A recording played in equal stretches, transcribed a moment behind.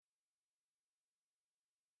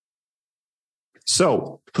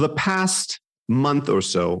So for the past month or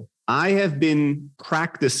so, I have been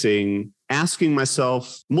practicing asking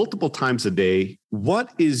myself multiple times a day,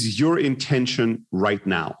 what is your intention right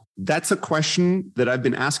now? That's a question that I've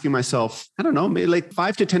been asking myself, I don't know, maybe like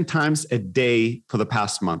 5 to 10 times a day for the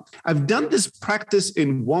past month. I've done this practice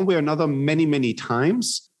in one way or another many, many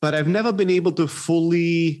times, but I've never been able to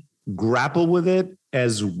fully grapple with it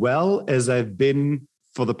as well as I've been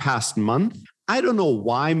for the past month. I don't know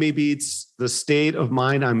why. Maybe it's the state of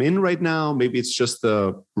mind I'm in right now. Maybe it's just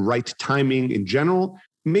the right timing in general.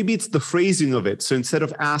 Maybe it's the phrasing of it. So instead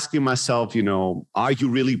of asking myself, are you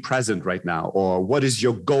really present right now? Or what is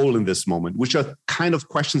your goal in this moment? Which are kind of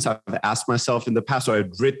questions I've asked myself in the past, or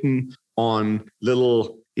I've written on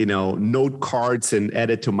little, note cards and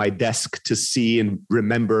added to my desk to see and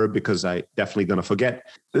remember, because I definitely going to forget.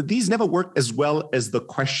 These never work as well as the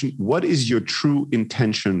question, what is your true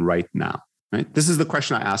intention right now? Right? This is the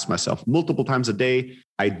question I ask myself multiple times a day.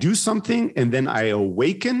 I do something and then I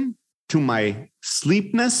awaken to my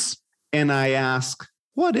sleepness and I ask,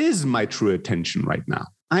 what is my true intention right now?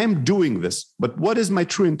 I am doing this, but what is my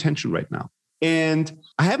true intention right now? And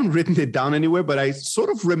I haven't written it down anywhere, but I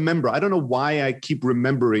sort of remember. I don't know why I keep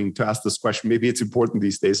remembering to ask this question. Maybe it's important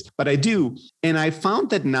these days, but I do. And I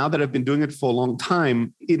found that now that I've been doing it for a long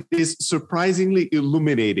time, it is surprisingly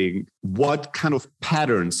illuminating what kind of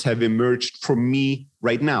patterns have emerged for me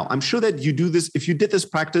right now. I'm sure that you do this. If you did this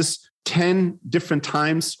practice 10 different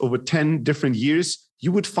times over 10 different years,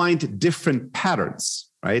 you would find different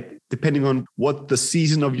patterns, right? Depending on what the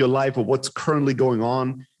season of your life or what's currently going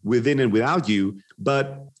on within and without you.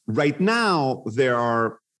 But right now, there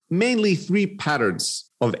are mainly 3 patterns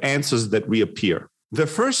of answers that reappear. The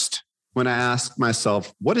first, when I ask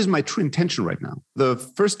myself, what is my true intention right now? The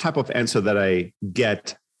first type of answer that I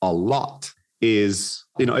get a lot is,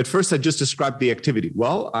 at first I just described the activity.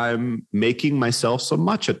 Well, I'm making myself some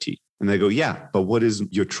matcha tea. And they go, yeah, but what is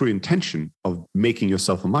your true intention of making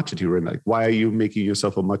yourself a matcha tea right now? Like, why are you making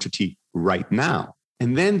yourself a matcha tea right now?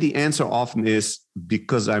 And then the answer often is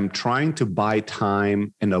because I'm trying to buy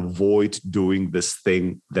time and avoid doing this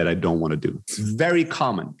thing that I don't want to do. It's very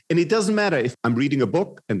common. And it doesn't matter if I'm reading a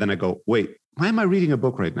book and then I go, wait, why am I reading a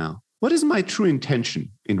book right now? What is my true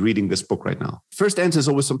intention in reading this book right now? First answer is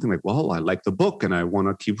always something like, well, I like the book and I want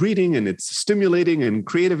to keep reading and it's stimulating and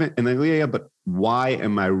creative. And then, yeah, but why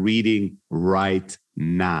am I reading right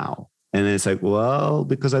now? And then it's like, well,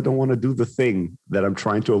 because I don't want to do the thing that I'm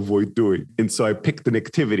trying to avoid doing. And so I picked an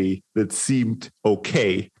activity that seemed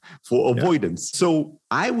okay for avoidance. So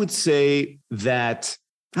I would say that,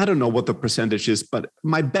 I don't know what the percentage is, but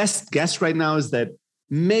my best guess right now is that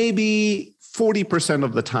maybe 40%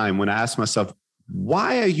 of the time when I ask myself,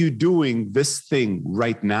 why are you doing this thing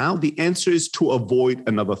right now? The answer is to avoid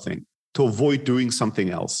another thing, to avoid doing something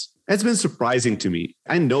else. It's been surprising to me.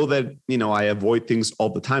 I know that, I avoid things all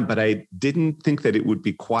the time, but I didn't think that it would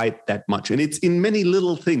be quite that much. And it's in many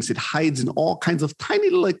little things. It hides in all kinds of tiny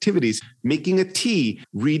little activities, making a tea,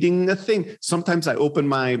 reading a thing. Sometimes I open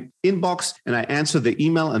my inbox and I answer the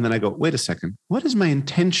email and then I go, wait a second, what is my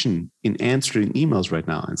intention in answering emails right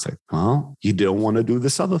now? And it's like, well, you don't want to do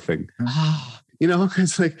this other thing.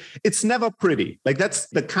 It's like, it's never pretty. Like that's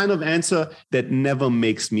the kind of answer that never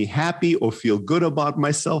makes me happy or feel good about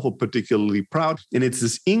myself or particularly proud. And it's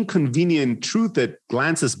this inconvenient truth that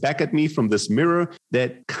glances back at me from this mirror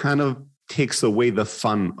that kind of takes away the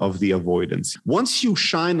fun of the avoidance. Once you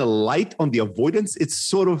shine a light on the avoidance, it's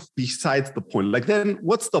sort of besides the point. Like then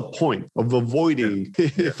what's the point of avoiding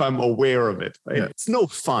if I'm aware of it? Right? Yeah. It's no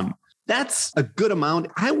fun. That's a good amount.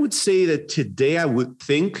 I would say that today I would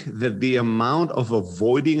think that the amount of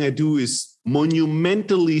avoiding I do is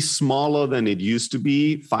monumentally smaller than it used to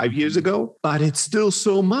be 5 years ago, but it's still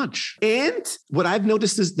so much. And what I've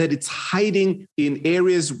noticed is that it's hiding in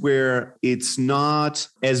areas where it's not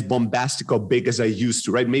as bombastic or big as I used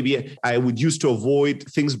to, right? Maybe I would used to avoid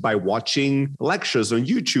things by watching lectures on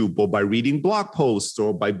YouTube or by reading blog posts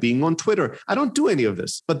or by being on Twitter. I don't do any of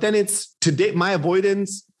this. But then it's today, my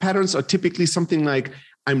avoidance patterns are typically something like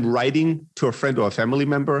I'm writing to a friend or a family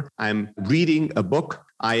member. I'm reading a book.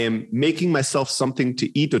 I am making myself something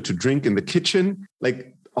to eat or to drink in the kitchen.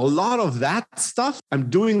 Like a lot of that stuff,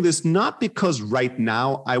 I'm doing this not because right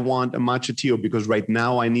now I want a matcha tea or because right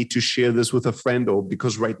now I need to share this with a friend or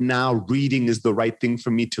because right now reading is the right thing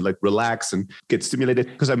for me to like relax and get stimulated,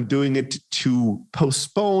 because I'm doing it to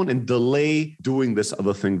postpone and delay doing this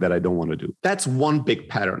other thing that I don't want to do. That's one big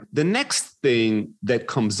pattern. The next thing that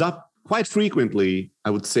comes up quite frequently, I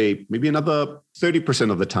would say maybe another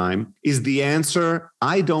 30% of the time, is the answer,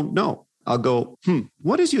 I don't know. I'll go,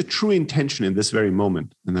 what is your true intention in this very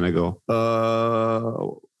moment? And then I go,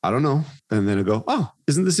 I don't know. And then I go, oh,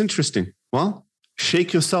 isn't this interesting? Well,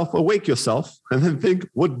 shake yourself, awake yourself, and then think,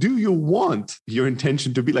 what do you want your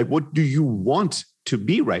intention to be? Like, what do you want to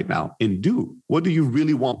be right now and do? What do you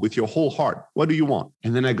really want with your whole heart? What do you want?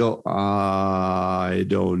 And then I go, I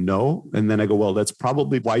don't know. And then I go, well, that's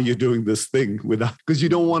probably why you're doing this thing without, because you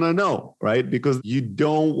don't want to know, right? Because you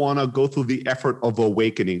don't want to go through the effort of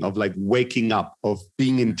awakening, of like waking up, of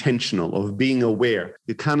being intentional, of being aware.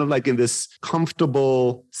 You're kind of like in this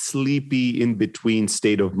comfortable, sleepy, in between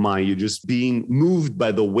state of mind. You're just being moved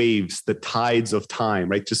by the waves, the tides of time,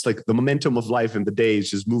 right? Just like the momentum of life in the day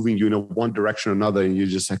is just moving you in one direction or another. And you're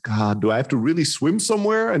just like, do I have to really swim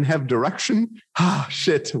somewhere and have direction?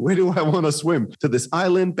 Shit, where do I want to swim? To this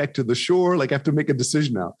island, back to the shore? Like I have to make a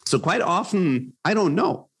decision now. So quite often, I don't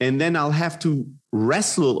know. And then I'll have to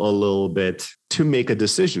wrestle a little bit to make a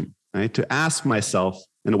decision, right? To ask myself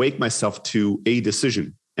and awake myself to a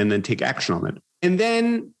decision and then take action on it. And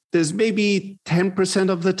then there's maybe 10%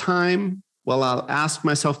 of the time, well, I'll ask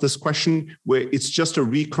myself this question where it's just a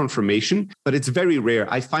reconfirmation, but it's very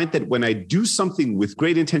rare. I find that when I do something with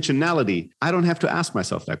great intentionality, I don't have to ask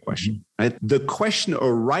myself that question. Right? The question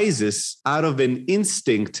arises out of an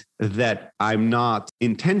instinct that I'm not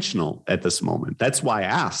intentional at this moment. That's why I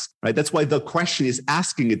ask, right? That's why the question is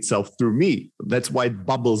asking itself through me. That's why it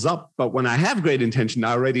bubbles up. But when I have great intention,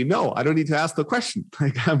 I already know. I don't need to ask the question.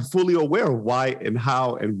 Like I'm fully aware of why and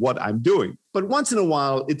how and what I'm doing. But once in a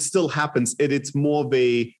while, it still happens. It's more of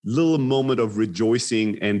a little moment of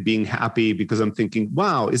rejoicing and being happy because I'm thinking,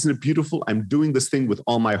 wow, isn't it beautiful? I'm doing this thing with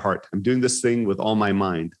all my heart. I'm doing this thing with all my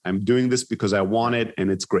mind. I'm doing this because I want it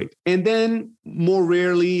and it's great. And then more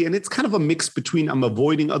rarely, and it's kind of a mix between I'm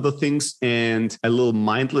avoiding other things and a little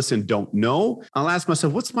mindless and don't know, I'll ask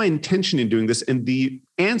myself, what's my intention in doing this? And the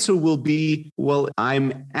answer will be, well,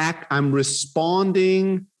 I'm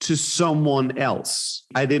responding to someone else.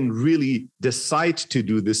 I didn't really decide to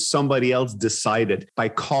do this. Somebody else decided by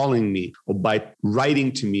calling me or by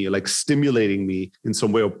writing to me, like stimulating me in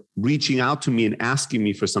some way, or reaching out to me and asking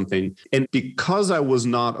me for something. And because I was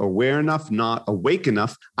not aware enough, not awake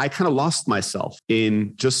enough, I kind of lost myself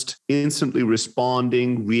in just instantly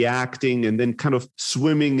responding, reacting, and then kind of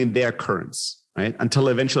swimming in their currents, right? Until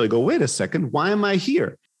eventually I go, wait a second, why am I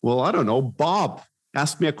here? Well, I don't know. Bob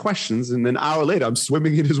asked me a questions, and then an hour later, I'm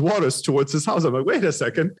swimming in his waters towards his house. I'm like, wait a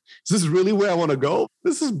second, is this really where I want to go?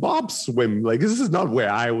 This is Bob's swim. Like, this is not where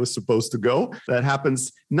I was supposed to go. That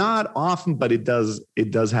happens not often, but it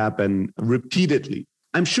does happen repeatedly.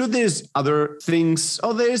 I'm sure there's other things.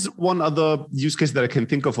 Oh, there's one other use case that I can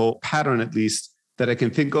think of, or pattern at least, that I can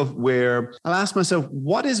think of where I'll ask myself,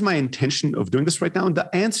 what is my intention of doing this right now? And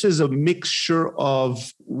the answer is a mixture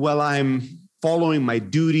of, well, I'm following my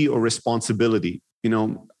duty or responsibility. You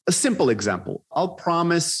know, a simple example. I'll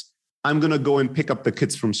promise I'm going to go and pick up the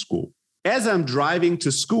kids from school. As I'm driving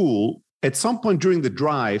to school, at some point during the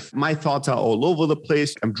drive, my thoughts are all over the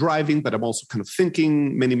place. I'm driving, but I'm also kind of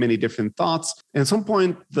thinking many, many different thoughts. And at some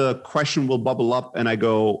point, the question will bubble up and I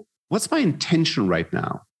go, what's my intention right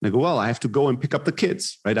now? And I go, well, I have to go and pick up the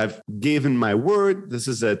kids, right? I've given my word. This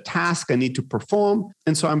is a task I need to perform.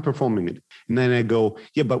 And so I'm performing it. And then I go,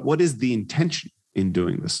 yeah, but what is the intention in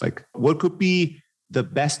doing this? Like, what could be the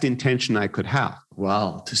best intention I could have?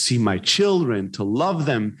 Well, to see my children, to love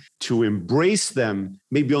them, to embrace them,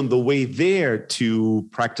 maybe on the way there to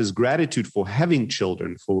practice gratitude for having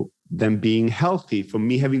children, for them being healthy, for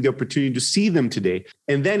me having the opportunity to see them today.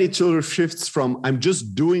 And then it sort of shifts from I'm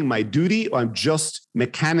just doing my duty, or I'm just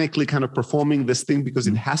mechanically kind of performing this thing because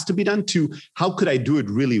it has to be done, to how could I do it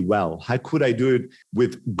really well? How could I do it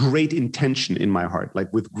with great intention in my heart,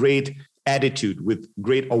 like with great attitude, with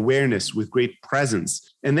great awareness, with great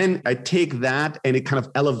presence. And then I take that and it kind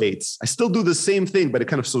of elevates. I still do the same thing, but it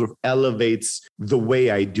kind of sort of elevates the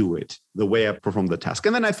way I do it, the way I perform the task.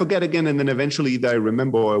 And then I forget again. And then eventually either I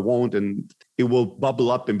remember or I won't. And it will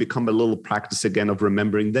bubble up and become a little practice again of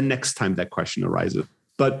remembering the next time that question arises.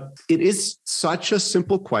 But it is such a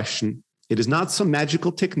simple question. It is not some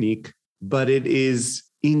magical technique, but it is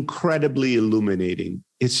incredibly illuminating.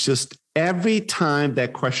 It's just every time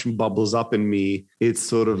that question bubbles up in me, it's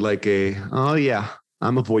sort of like oh yeah,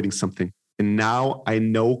 I'm avoiding something. And now I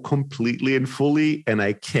know completely and fully, and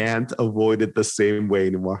I can't avoid it the same way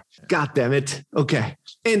anymore. God damn it. Okay.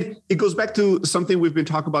 And it goes back to something we've been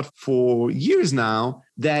talking about for years now,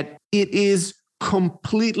 that it is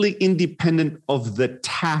completely independent of the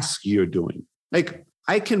task you're doing. Like,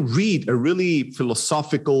 I can read a really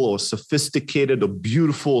philosophical or sophisticated or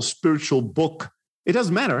beautiful spiritual book. It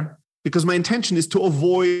doesn't matter, because my intention is to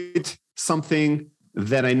avoid something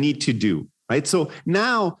that I need to do, right? So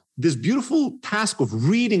now this beautiful task of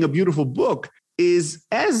reading a beautiful book is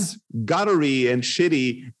as guttery and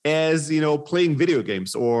shitty as, playing video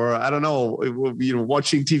games or, I don't know,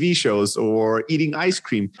 watching TV shows or eating ice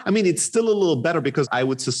cream. I mean, it's still a little better because I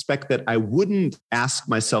would suspect that I wouldn't ask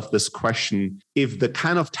myself this question if the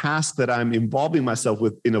kind of task that I'm involving myself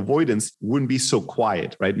with in avoidance wouldn't be so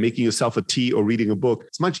quiet, right? Making yourself a tea or reading a book.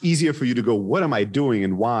 It's much easier for you to go, what am I doing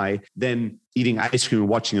and why, than eating ice cream and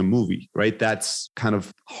watching a movie, right? That's kind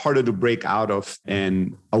of harder to break out of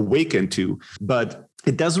and awaken to. But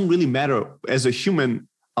it doesn't really matter. As a human,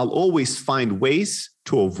 I'll always find ways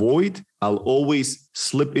to avoid. I'll always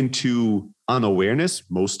slip into unawareness.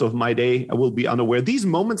 Most of my day, I will be unaware. These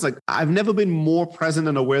moments, like I've never been more present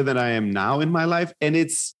and aware than I am now in my life. And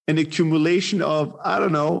it's an accumulation of,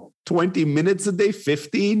 20 minutes a day,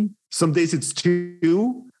 15. Some days it's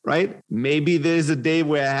 2. Right? Maybe there's a day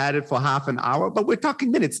where I had it for half an hour, but we're talking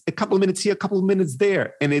minutes, a couple of minutes here, a couple of minutes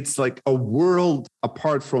there. And it's like a world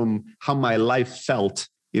apart from how my life felt,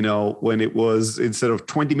 when it was, instead of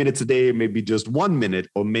 20 minutes a day, maybe just 1 minute,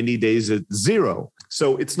 or many days at 0.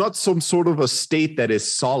 So it's not some sort of a state that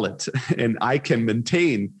is solid and I can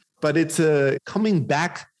maintain, but it's a coming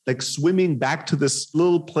back, like swimming back to this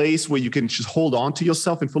little place where you can just hold on to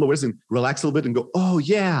yourself in full awareness and relax a little bit and go, oh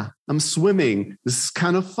yeah, I'm swimming. This is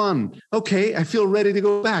kind of fun. Okay, I feel ready to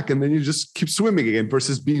go back. And then you just keep swimming again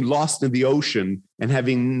versus being lost in the ocean and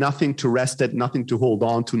having nothing to rest at, nothing to hold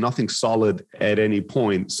on to, nothing solid at any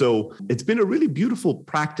point. So it's been a really beautiful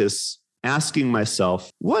practice asking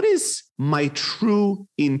myself, what is my true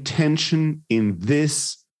intention in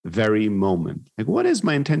this very moment? Like, what is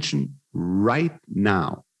my intention right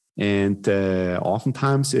now? And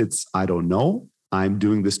oftentimes it's, I don't know. I'm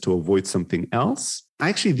doing this to avoid something else.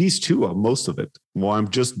 Actually, these two are most of it. Well, I'm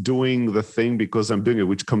just doing the thing because I'm doing it,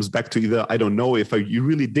 which comes back to either, I don't know. If you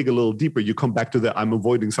really dig a little deeper, you come back to the, I'm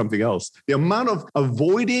avoiding something else. The amount of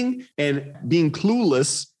avoiding and being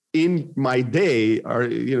clueless in my day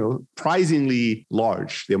are, surprisingly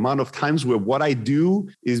large. The amount of times where what I do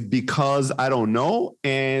is because I don't know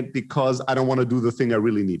and because I don't want to do the thing I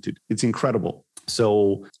really need to. It's incredible.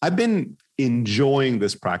 So I've been enjoying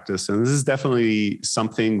this practice. And this is definitely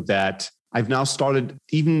something that I've now started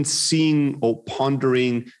even seeing or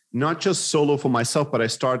pondering, not just solo for myself, but I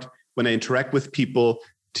start when I interact with people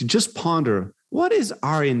to just ponder, what is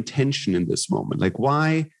our intention in this moment? Like,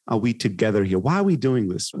 why are we together here? Why are we doing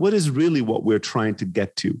this? What is really what we're trying to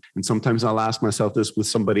get to? And sometimes I'll ask myself this with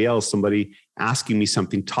somebody else, somebody asking me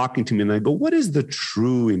something, talking to me, and I go, what is the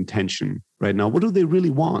true intention right now? What do they really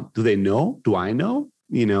want? Do they know? Do I know?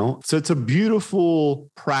 So it's a beautiful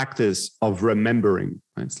practice of remembering.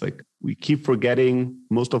 Right? It's like we keep forgetting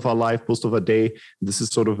most of our life, most of our day. This is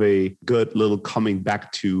sort of a good little coming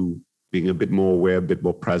back to being a bit more aware, a bit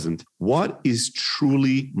more present. What is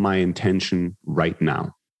truly my intention right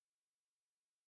now?